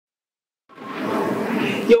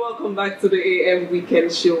welcome back to the AM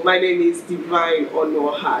Weekend Show. My name is Divine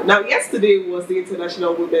Onoha. Now, yesterday was the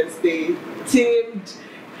International Women's Day, themed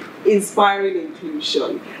Inspiring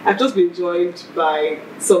Inclusion. I've just been joined by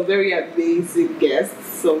some very amazing guests,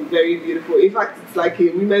 some very beautiful. In fact, it's like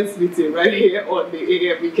a women's meeting right here on the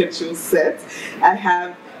AM Weekend Show set. I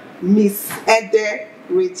have Miss Edeh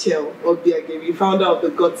Racheal Obiageri, founder of the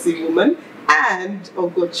Gutsy Woman, and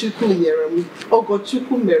Ogochukwu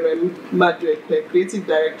Merem Madrekwe, creative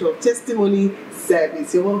director of Testimony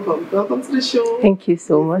Service. You're welcome. Welcome to the show. Thank you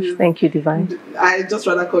so much. Thank you, Divine. I just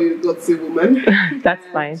rather call you Gutsy Woman. That's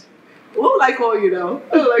fine. What will I call you now?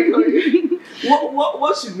 What will I call you?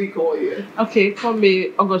 What should we call you? Okay, call me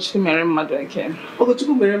Ogochukwu Merem Madrekwe.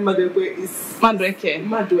 Ogochukwu Merem Madrekwe is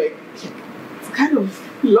Madrekwe. It's kind of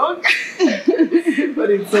long, but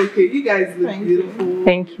it's okay. You guys look beautiful.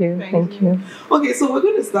 Thank you. Thank you. Okay, so we're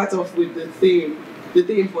going to start off with the theme. The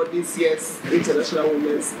theme for this year's International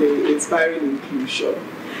Women's Day, Inspiring Inclusion.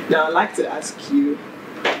 Now, I'd like to ask you,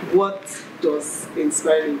 what does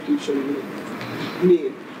inspiring inclusion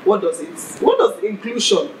mean? What does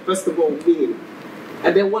inclusion, first of all, mean?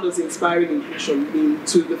 And then what does inspiring inclusion mean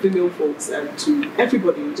to the female folks and to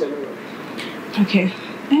everybody in general? Okay.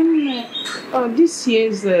 This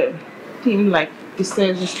year's theme, like it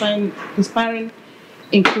says, inspiring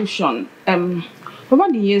inclusion.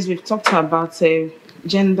 Over the years, we've talked about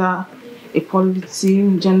gender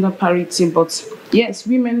equality, gender parity, but yes,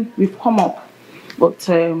 women, we've come up, but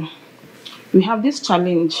we have this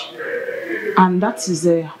challenge, and that is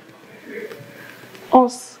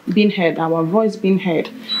us being heard, our voice being heard,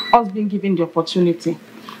 us being given the opportunity.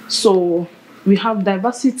 So we have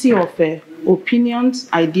diversity of opinions,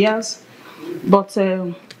 ideas, but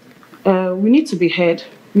we need to be heard.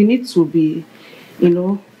 We need to be,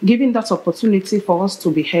 given that opportunity for us to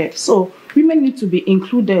be heard. So women need to be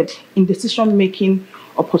included in decision-making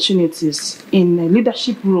opportunities, in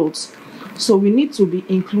leadership roles. So we need to be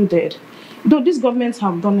included. Though this government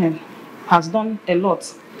has done a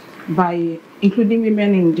lot by including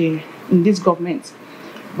women in this government,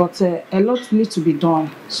 but a lot needs to be done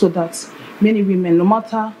so that many women, no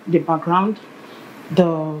matter the background,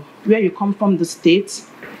 where you come from, the state,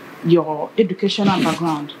 your educational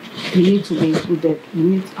background, you need to be included. We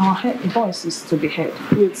need our voices to be heard.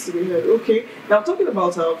 Needs to be heard. Okay. Now, talking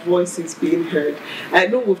about our voices being heard, I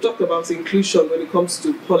know we've talked about inclusion when it comes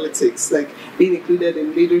to politics, like being included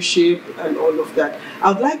in leadership and all of that.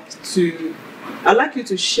 I'd like you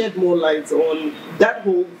to shed more light on that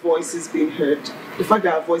whole voices being heard, the fact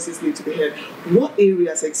that our voices need to be heard. What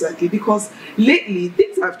areas exactly? Because lately,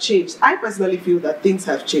 things have changed. I personally feel that things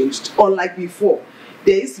have changed. Unlike before,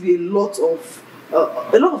 there used to be a lot of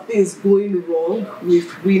things going wrong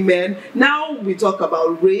with women. Now we talk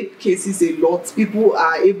about rape cases a lot. People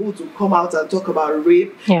are able to come out and talk about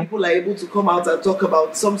rape. Yeah. People are able to come out and talk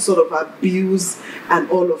about some sort of abuse and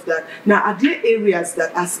all of that. Now, are there areas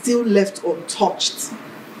that are still left untouched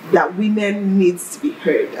that women need to be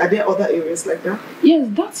heard? Are there other areas like that? Yes,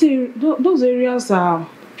 those areas are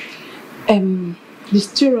the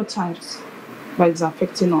stereotypes that is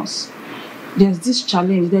affecting us. There's this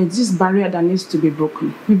challenge, there's this barrier that needs to be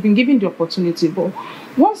broken. We've been given the opportunity, but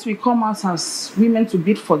once we come out as women to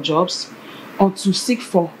bid for jobs or to seek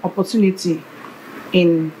for opportunity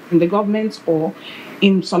in the government or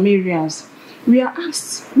in some areas, we are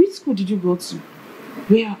asked, which school did you go to?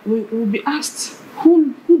 We will be asked,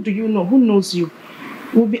 who do you know? Who knows you?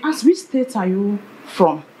 We'll be asked, which state are you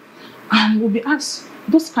from? And we'll be asked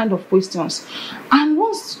those kind of questions. And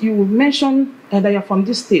once you mention that you're from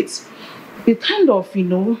this state, it kind of,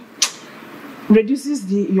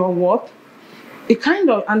 reduces your worth.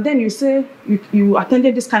 And then you say you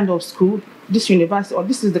attended this kind of school, this university, or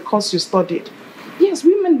this is the course you studied. Yes,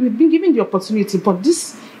 women, we've been given the opportunity, but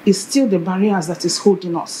this is still the barriers that is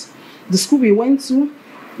holding us. The school we went to,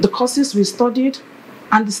 the courses we studied,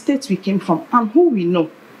 and the state we came from, and who we know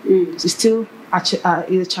is still a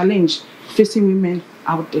challenge facing women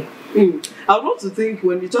out there. I would want to think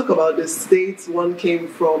when you talk about the states one came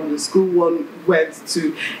from, the school one went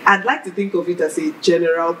to, I'd like to think of it as a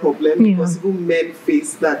general problem because even men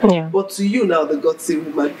face that. Yeah. But to you now, the Gutsy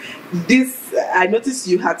Woman, I noticed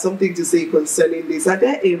you had something to say concerning this. Are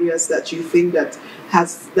there areas that you think that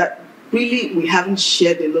really we haven't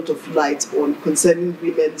shed a lot of light on concerning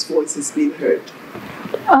women's voices being heard?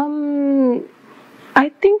 I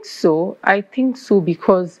think so.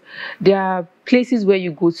 Because there are places where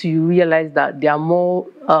you go to, you realize that there are more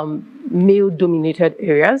male-dominated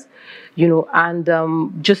areas,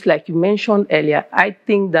 and just like you mentioned earlier, I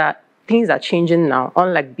think that things are changing now,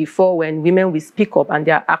 unlike before when women will speak up and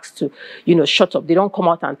they are asked to, shut up. They don't come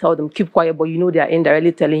out and tell them, keep quiet, but they are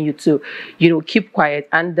indirectly telling you to, keep quiet.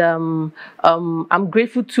 And I'm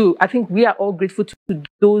grateful to, I think we are all grateful to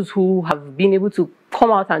those who have been able to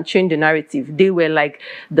come out and change the narrative. They were like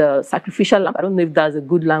the sacrificial lamb. I don't know if that's a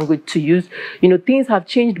good language to use. Things have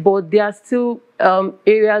changed, but there are still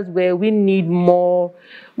areas where we need more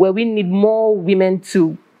women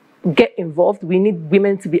to get involved. We need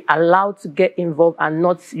women to be allowed to get involved and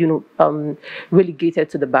not, relegated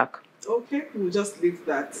to the back. Okay, we'll just leave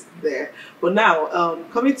that there. But now,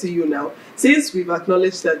 coming to you now, since we've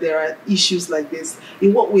acknowledged that there are issues like this,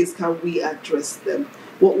 in what ways can we address them?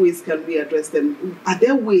 What ways can we address them? Are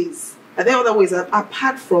there other ways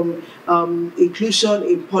apart from inclusion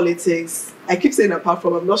in politics? I keep saying apart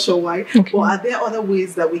from, I'm not sure why, okay. But are there other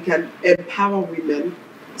ways that we can empower women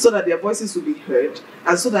so that their voices will be heard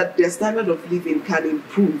and so that their standard of living can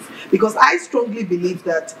improve? Because I strongly believe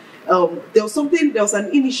that there was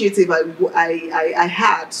an initiative I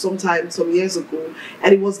had some years ago,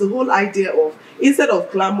 and it was the whole idea of, instead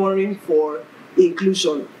of clamoring for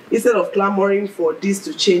inclusion, instead of clamoring for this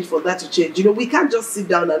to change, for that to change, we can't just sit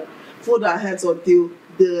down and fold our hands until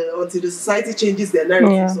the society changes their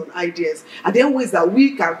narratives on ideas. Are there ways that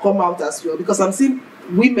we can come out as well? Because I'm seeing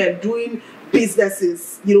women doing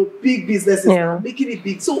businesses, big businesses, making it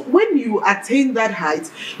big. So when you attain that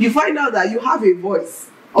height, you find out that you have a voice.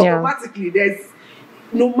 Automatically, there's,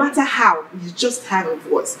 no matter how, you just have a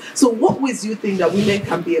voice. So what ways do you think that women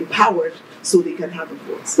can be empowered so they can have a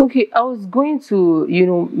voice? Okay, I was going to,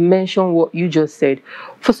 mention what you just said.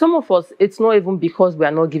 For some of us, it's not even because we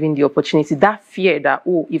are not given the opportunity. That fear that,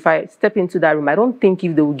 if I step into that room, I don't think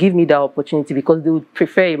if they will give me that opportunity because they would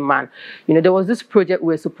prefer a man. There was this project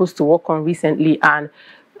we were supposed to work on recently, and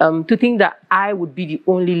to think that I would be the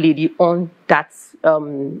only lady on that,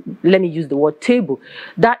 let me use the word table,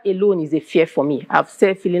 that alone is a fear for me. I've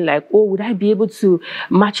started feeling like, would I be able to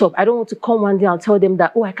match up? I don't want to come one day and tell them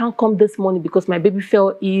that, I can't come this morning because my baby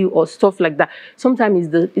fell ill or stuff like that. Sometimes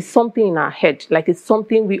it's something in our head, like it's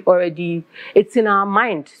something it's in our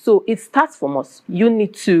mind. So it starts from us. You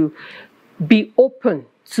need to be open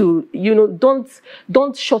to,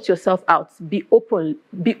 don't shut yourself out. Be open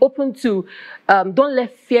to, don't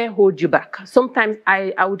let fear hold you back. Sometimes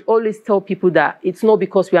I would always tell people that it's not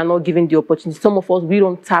because we are not given the opportunity. Some of us, we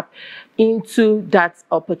don't tap into that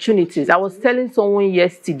opportunities. I was telling someone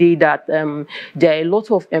yesterday that there are a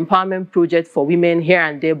lot of empowerment projects for women here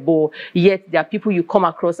and there, but yet there are people you come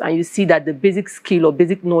across and you see that the basic skill or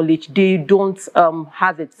basic knowledge, they don't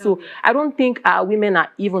have it. So I don't think our women are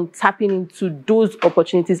even tapping into those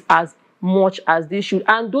opportunities as much as they should.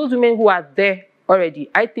 And those women who are there already,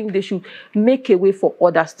 I think they should make a way for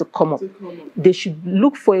others to come up. They should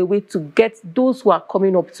look for a way to get those who are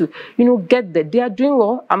coming up to, get there. They are doing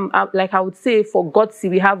well. Like I would say, for God's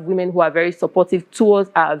sake, we have women who are very supportive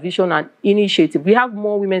towards our vision and initiative. We have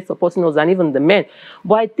more women supporting us than even the men.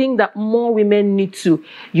 But I think that more women need to,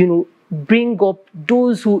 bring up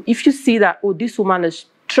those who, if you see that, this woman is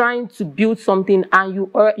trying to build something and you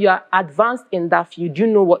are advanced in that field, you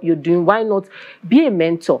know what you're doing, why not be a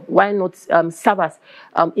mentor? Why not serve as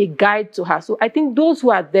a guide to her? So I think those who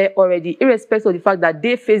are there already, irrespective of the fact that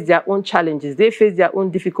they face their own challenges, they face their own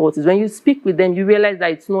difficulties, when you speak with them, you realize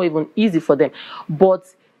that it's not even easy for them, but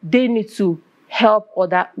they need to help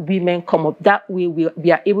other women come up. That way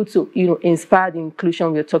we are able to, inspire the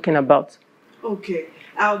inclusion we're talking about. Okay,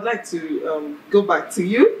 I would like to go back to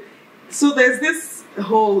you. So there's this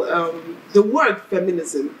whole, the word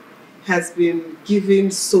feminism has been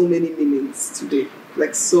given so many meanings today,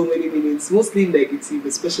 like so many meanings, mostly negative,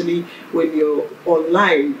 especially when you're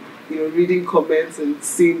online, reading comments and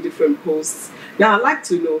seeing different posts. Now I'd like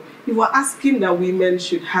to know, you were asking that women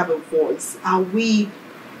should have a voice. Are we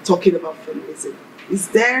talking about feminism? Is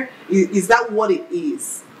that what it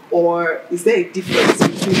is? Or is there a difference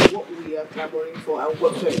between what we are clamoring for and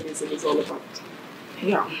what feminism is all about?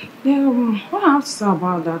 Yeah. What I have to say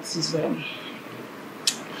about that is,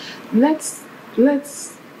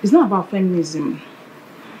 it's not about feminism,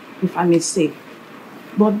 if I may say,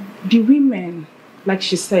 but the women, like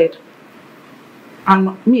she said,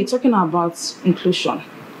 and me talking about inclusion,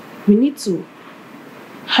 we need to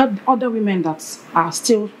help other women that are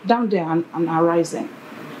still down there and are rising.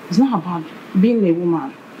 It's not about being a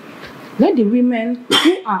woman. Let the women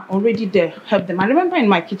who are already there help them. I remember in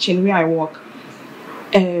my kitchen where I work,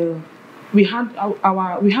 we have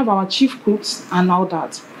our chief cooks and all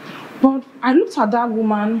that. But I looked at that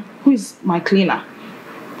woman who is my cleaner.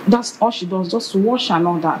 That's all she does, just to wash and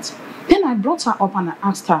all that. Then I brought her up and I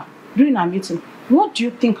asked her during our meeting, what do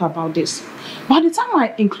you think about this? By the time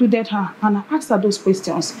I included her and I asked her those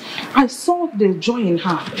questions, I saw the joy in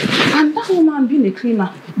her. And that woman, being a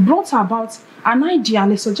cleaner, brought about an idea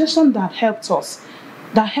and a suggestion that helped us.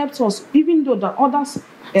 Even though the others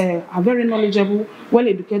are very knowledgeable, well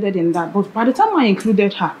educated in that. But by the time I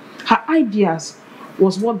included her, her ideas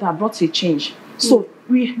was what that brought a change. So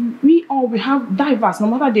we have diverse, no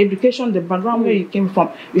matter the education, the background where you came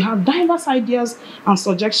from, we have diverse ideas and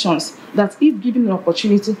suggestions that, if given the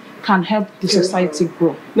opportunity, can help the society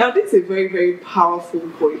grow. Now, this is a very, very powerful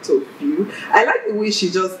point of view. I like the way she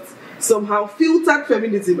just somehow filtered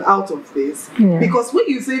feminism out of this. Because when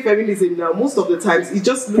you say feminism now, most of the times it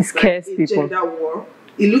just looks like a gender war.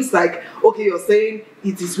 It looks like, okay, you're saying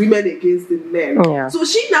it is women against the men. So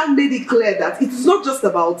she now made it clear that it is not just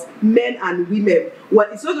about men and women. Well,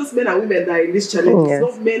 it's not just men and women that are in this challenge. It's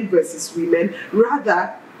not men versus women.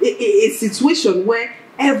 Rather, a situation where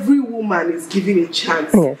every woman is given a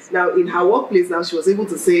chance. Now, in her workplace now, she was able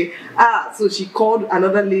to say, so she called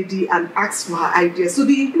another lady and asked for her ideas. So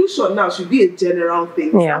the inclusion now should be a general thing.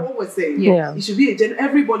 Is that what we're saying? It should be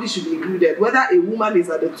everybody should be included, whether a woman is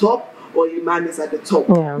at the top or a man is at the top,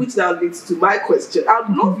 which now leads to my question. I'd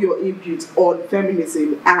love your input on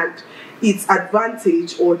feminism and its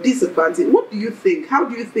advantage or disadvantage. What do you think? How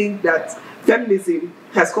do you think that feminism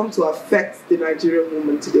has come to affect the Nigerian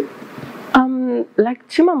woman today? Like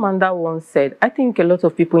Chimamanda once said, I think a lot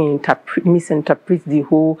of people misinterpret the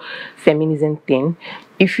whole feminism thing.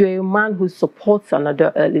 If you're a man who supports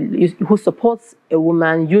who supports a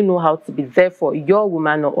woman, you know how to be there for your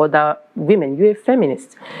woman or other women. You're a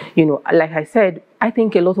feminist. You know, like I said, I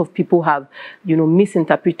think a lot of people have,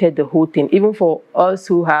 misinterpreted the whole thing. Even for us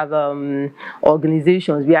who have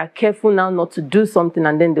organizations, we are careful now not to do something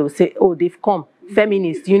and then they'll say, oh, they've come.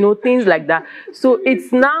 Feminist, things like that. So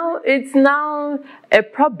it's now a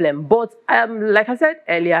problem. But like I said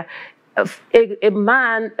earlier, a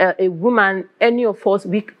man, a woman, any of us,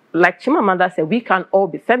 like Chimamanda said, we can all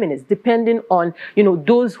be feminists, depending on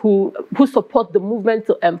those who support the movement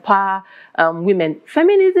to empower women.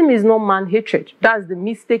 Feminism is not man hatred. That's the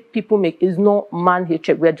mistake people make. It's not man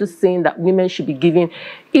hatred. We're just saying that women should be given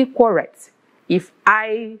equal rights. If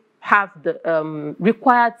I have the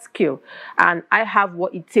required skill and I have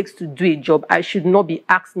what it takes to do a job, I should not be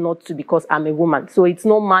asked not to because I'm a woman. So it's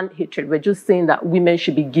not man hatred. We're just saying that women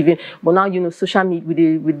should be given. But now, social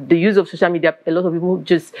media, with the use of social media, a lot of people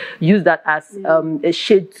just use that as a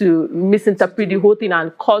shade to misinterpret the whole thing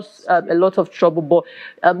and cause a lot of trouble.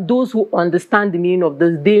 But those who understand the meaning of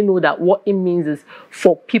this, they know that what it means is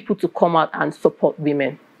for people to come out and support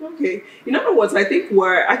women. Okay. In other words, I think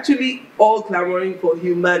we're actually all clamoring for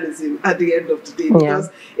humanism at the end of the day, because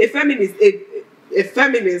a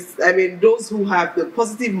feminist, I mean, those who have the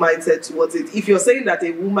positive mindset towards it, if you're saying that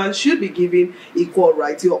a woman should be given equal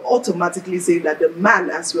rights, you're automatically saying that the man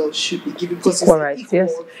as well should be given, because equal rights,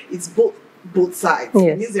 equal, it's both sides.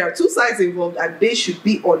 It means there are two sides involved and they should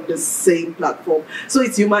be on the same platform. So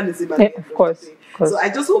it's humanism at the end of the day. So I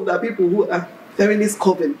just hope that people who are feminist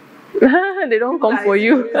coven, they don't come for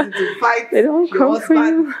you. To fight they don't come for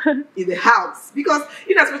you in the house, because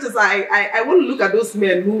in as much as I want to look at those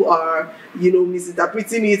men who are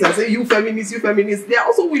misinterpreting it and say you feminists, there are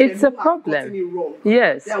also women who have gotten it wrong.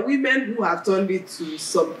 Yes, there are women who have turned it to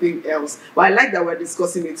something else. But I like that we're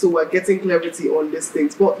discussing it, so we're getting clarity on these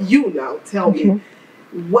things. But you now tell me,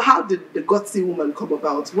 how did the Gutsy Woman come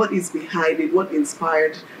about? What is behind it? What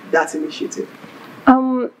inspired that initiative?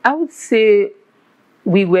 I would say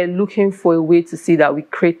we were looking for a way to see that we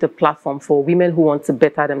create a platform for women who want to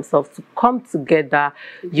better themselves to come together,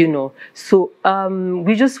 So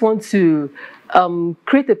we just want to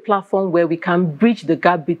create a platform where we can bridge the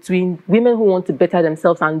gap between women who want to better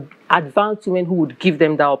themselves and advanced women who would give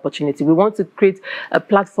them that opportunity. We want to create a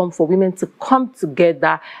platform for women to come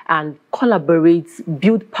together and collaborate,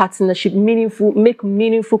 build partnership, make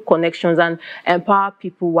meaningful connections, and empower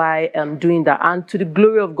people while doing that. And to the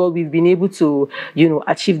glory of God, we've been able to,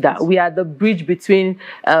 achieve that. We are the bridge between,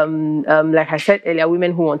 like I said earlier,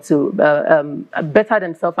 women who want to better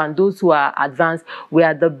themselves and those who are advanced. We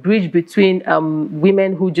are the bridge between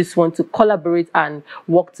women who just want to collaborate and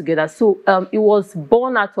work together. So it was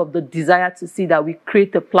born out of the desire to see that we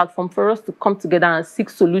create a platform for us to come together and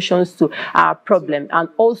seek solutions to our problem, and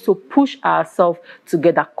also push ourselves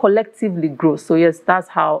together, collectively grow. So yes, that's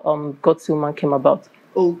how Gutsy Woman came about.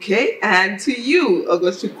 Okay, and to you,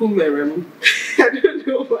 Ogochukwu Merem, I don't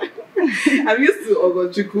know why. I'm used to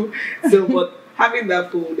Ogochukwu, so but having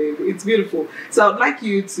that full name, it's beautiful. So I'd like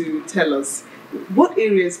you to tell us, what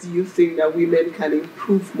areas do you think that women can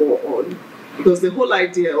improve more on Because the whole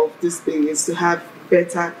idea of this thing is to have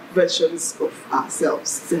better versions of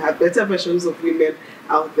ourselves, to have better versions of women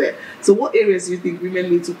out there. So what areas do you think women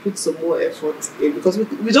need to put some more effort in? Because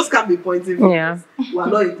we just can't be pointing fingers. Yeah. We're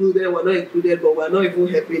not included, but we're not even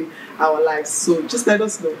helping our lives. So just let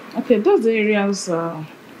us know. Okay, those areas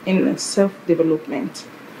in self-development,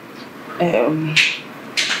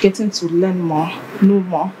 getting to learn more, know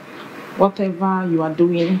more. Whatever you are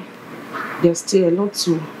doing, there's still a lot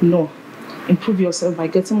to know. Improve yourself by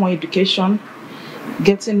getting more education,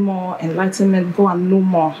 getting more enlightenment, go and know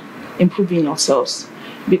more, improving yourselves.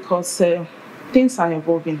 Because things are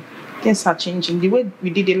evolving, things are changing. The way we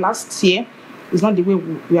did it last year is not the way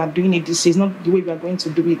we are doing it this year, it's not the way we are going to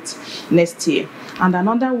do it next year. And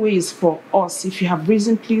another way is for us, if you have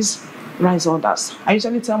risen, please rise others. I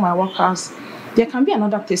usually tell my workers, there can be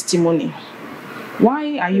another testimony.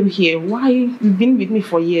 Why are you here? Why you've been with me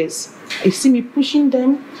for years? You see me pushing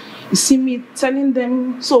them, you see me telling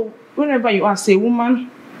them. So wherever you are, say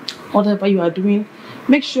woman, whatever you are doing,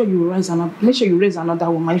 make sure you raise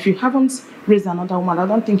another woman. If you haven't raised another woman, I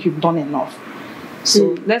don't think you've done enough.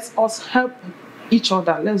 So let's us help each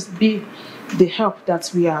other. Let's be the help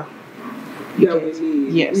that we are. Yeah, we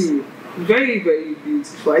need. Yes. Very, very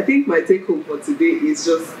beautiful. I think my take home for today is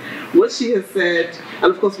just what she has said,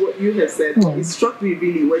 and of course what you have said. It struck me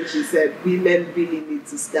really when she said women really need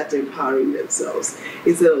to start empowering themselves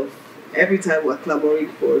instead of every time we're clamoring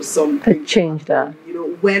for something to change that. You know,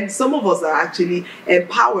 when some of us are actually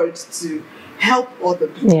empowered to help other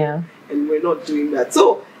people, and we're not doing that.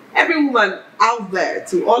 So every woman out there,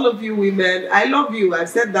 to all of you women, I love you. I've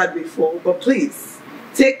said that before, but please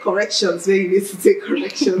take corrections where you need to take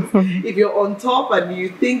corrections. If you're on top and you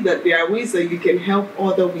think that there are ways that you can help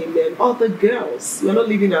other women, other girls, we're not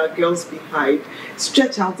leaving our girls behind.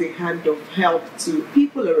 Stretch out a hand of help to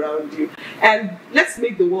people around you. And let's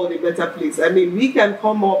make the world a better place. I mean, we can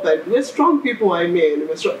come up and we're strong people, I mean.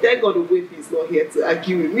 We're strong. Thank God Obiageri is not here to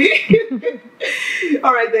argue with me.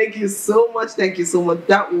 All right, thank you so much. Thank you so much.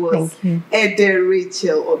 That was Edeh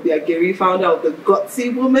Racheal Obiageri, founder of the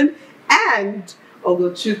Gutsy Woman, and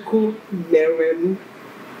Ogochukwu Merem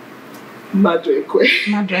Madrekwe.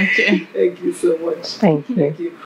 Madrekwe. Thank you so much. Thank you. Thank you.